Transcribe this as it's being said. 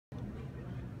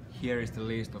here is the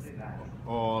list of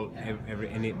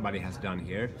anybody has done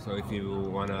here. So if you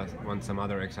want some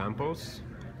other examples,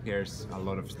 here's a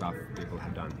lot of stuff people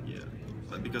have done. Yeah,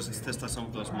 but because it's tested, some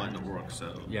of those might not work.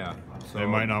 So yeah, so they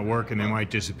might not work and they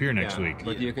might disappear next week.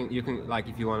 But you can like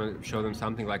if you want to show them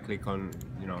something, like click on,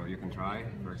 you can try.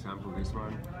 For example, this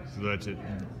one. So that's it.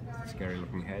 Scary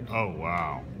looking head. Oh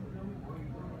wow.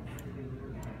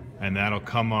 And that'll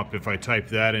come up, if I type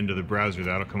that into the browser,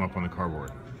 that'll come up on the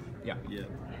cardboard. Yeah. Yeah.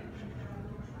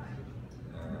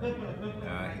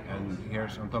 And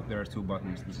here's on top there are two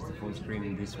buttons. This is the full screen,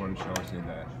 and this one shows you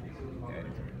the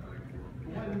editor.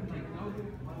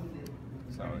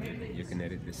 So you can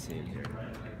edit this scene here.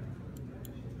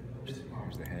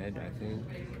 Here's the head, I think.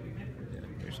 Yeah,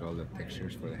 here's all the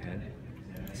textures for the head.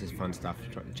 This is fun stuff,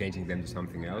 changing them to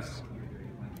something else.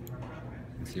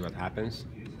 And see what happens.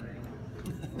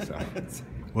 So,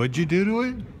 what'd you do to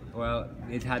it? well,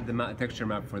 it had the texture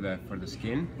map for the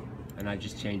skin, and I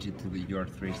just changed it to your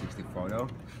 360 photo.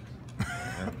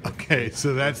 Okay,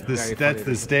 so that's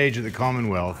the stage of the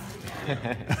Commonwealth.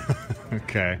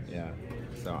 Okay. Yeah.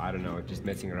 So I don't know, just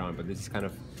messing around, but this is kind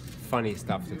of funny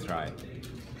stuff to try.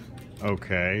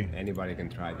 Okay. Anybody can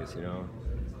try this, I don't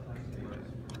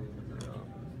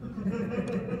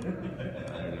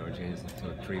know, change it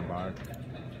to a tree bark.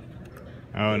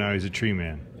 Oh, now he's a tree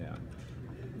man. Yeah.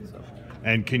 So.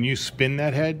 And can you spin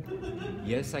that head?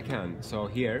 Yes, I can. So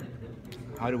here,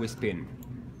 how do we spin?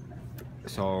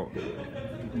 So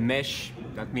mesh,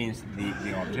 that means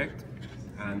the object,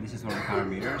 and this is all the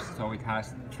parameters. So it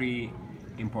has three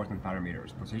important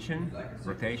parameters: position,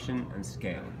 rotation, and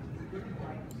scale.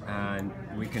 And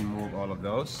we can move all of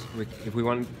those. If we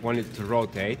want it to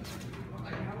rotate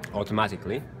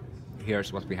automatically,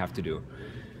 here's what we have to do.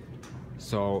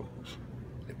 So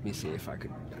let me see if I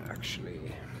could actually...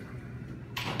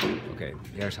 Okay,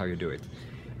 here's how you do it.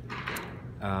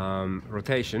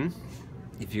 Rotation,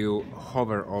 if you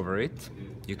hover over it,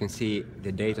 you can see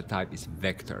the data type is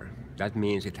vector. That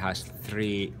means it has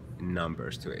three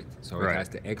numbers to it. So it has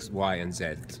the X, Y, and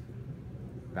Z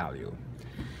value.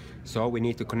 So we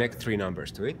need to connect three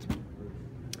numbers to it.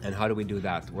 And how do we do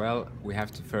that? Well, we have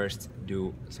to first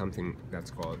do something that's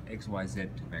called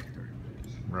XYZ vector.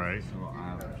 Right. So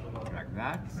I'll drag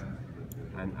that,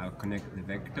 and I'll connect the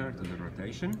vector to the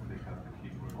rotation.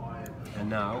 And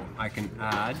now I can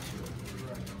add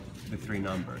the three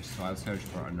numbers. So I'll search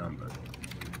for a number.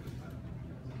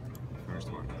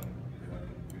 First one.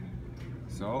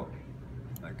 So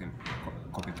I can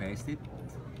copy paste it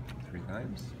 3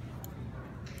 times.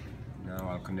 Now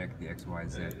I'll connect the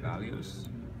XYZ values.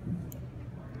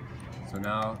 So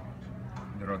now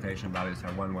the rotation values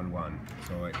are 1, 1, 1.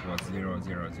 So it was 0,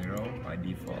 0, 0 by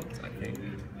default, I think.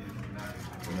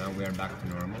 So now we are back to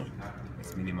normal.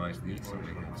 Let's minimize these so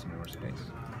we have some more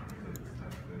space.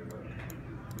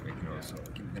 We can also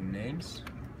give them names: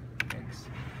 X,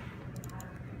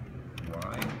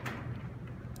 Y,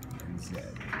 and Z.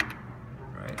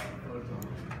 Right?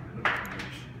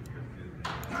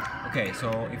 Okay, so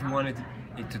if we wanted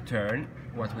it to turn,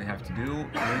 what we have to do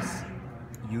is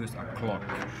use a clock.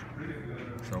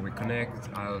 So we connect,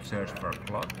 I'll search for a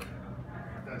clock.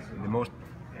 The most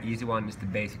easy one is the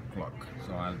basic clock.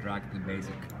 So I'll drag the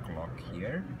basic clock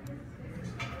here.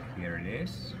 Here it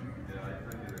is.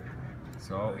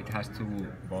 So it has two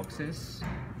boxes,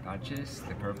 touches,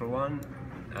 the purple one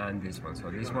and this one. So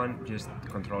this one just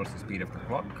controls the speed of the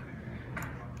clock,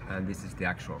 and this is the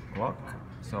actual clock.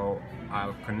 So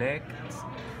I'll connect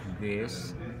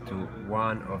this to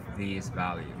one of these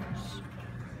values.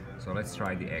 So let's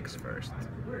try the X first.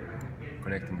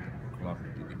 Connecting the clock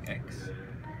to the X.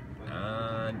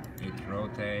 And it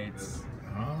rotates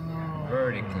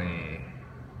vertically.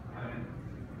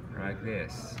 Like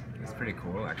this. It's pretty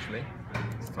cool actually.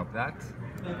 Stop that.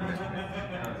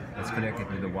 Let's connect it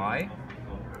to the Y.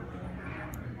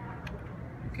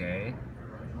 Okay.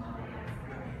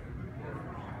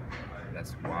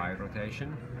 That's Y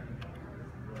rotation.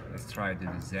 Let's try it to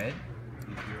the Z.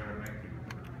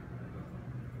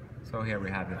 So here we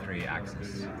have the 3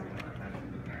 axes.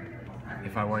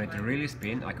 If I wanted to really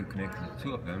spin, I could connect the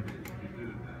 2 of them,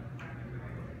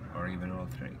 or even all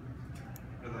 3.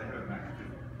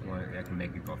 I can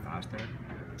make it go faster.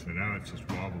 So now it's just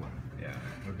wobbling. Yeah.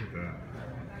 Look at that.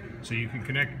 So you can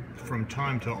connect from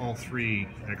time to all 3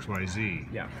 XYZ.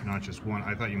 Yeah. Not just one.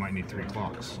 I thought you might need 3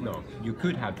 clocks. No, you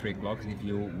could have 3 clocks if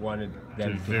you wanted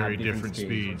them to very have different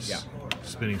speeds. Yeah.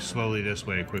 Spinning slowly this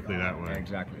way, quickly that way.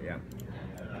 Exactly. Yeah.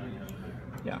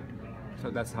 Yeah. So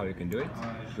that's how you can do it.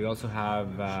 We also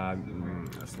have a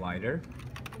slider.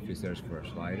 If you search for a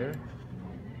slider.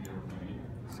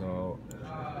 So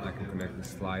I can connect the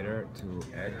slider to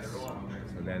X,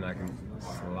 so then I can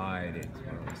slide it.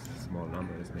 Well, it's a small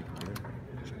number, let's make it bigger.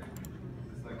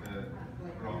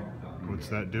 What's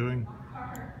that doing?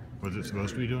 What's it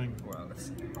supposed to be doing? Well, let's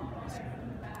see.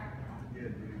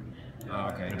 Oh,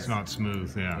 okay. It's not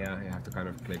smooth, yeah. Yeah, you have to kind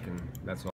of click, and that's all.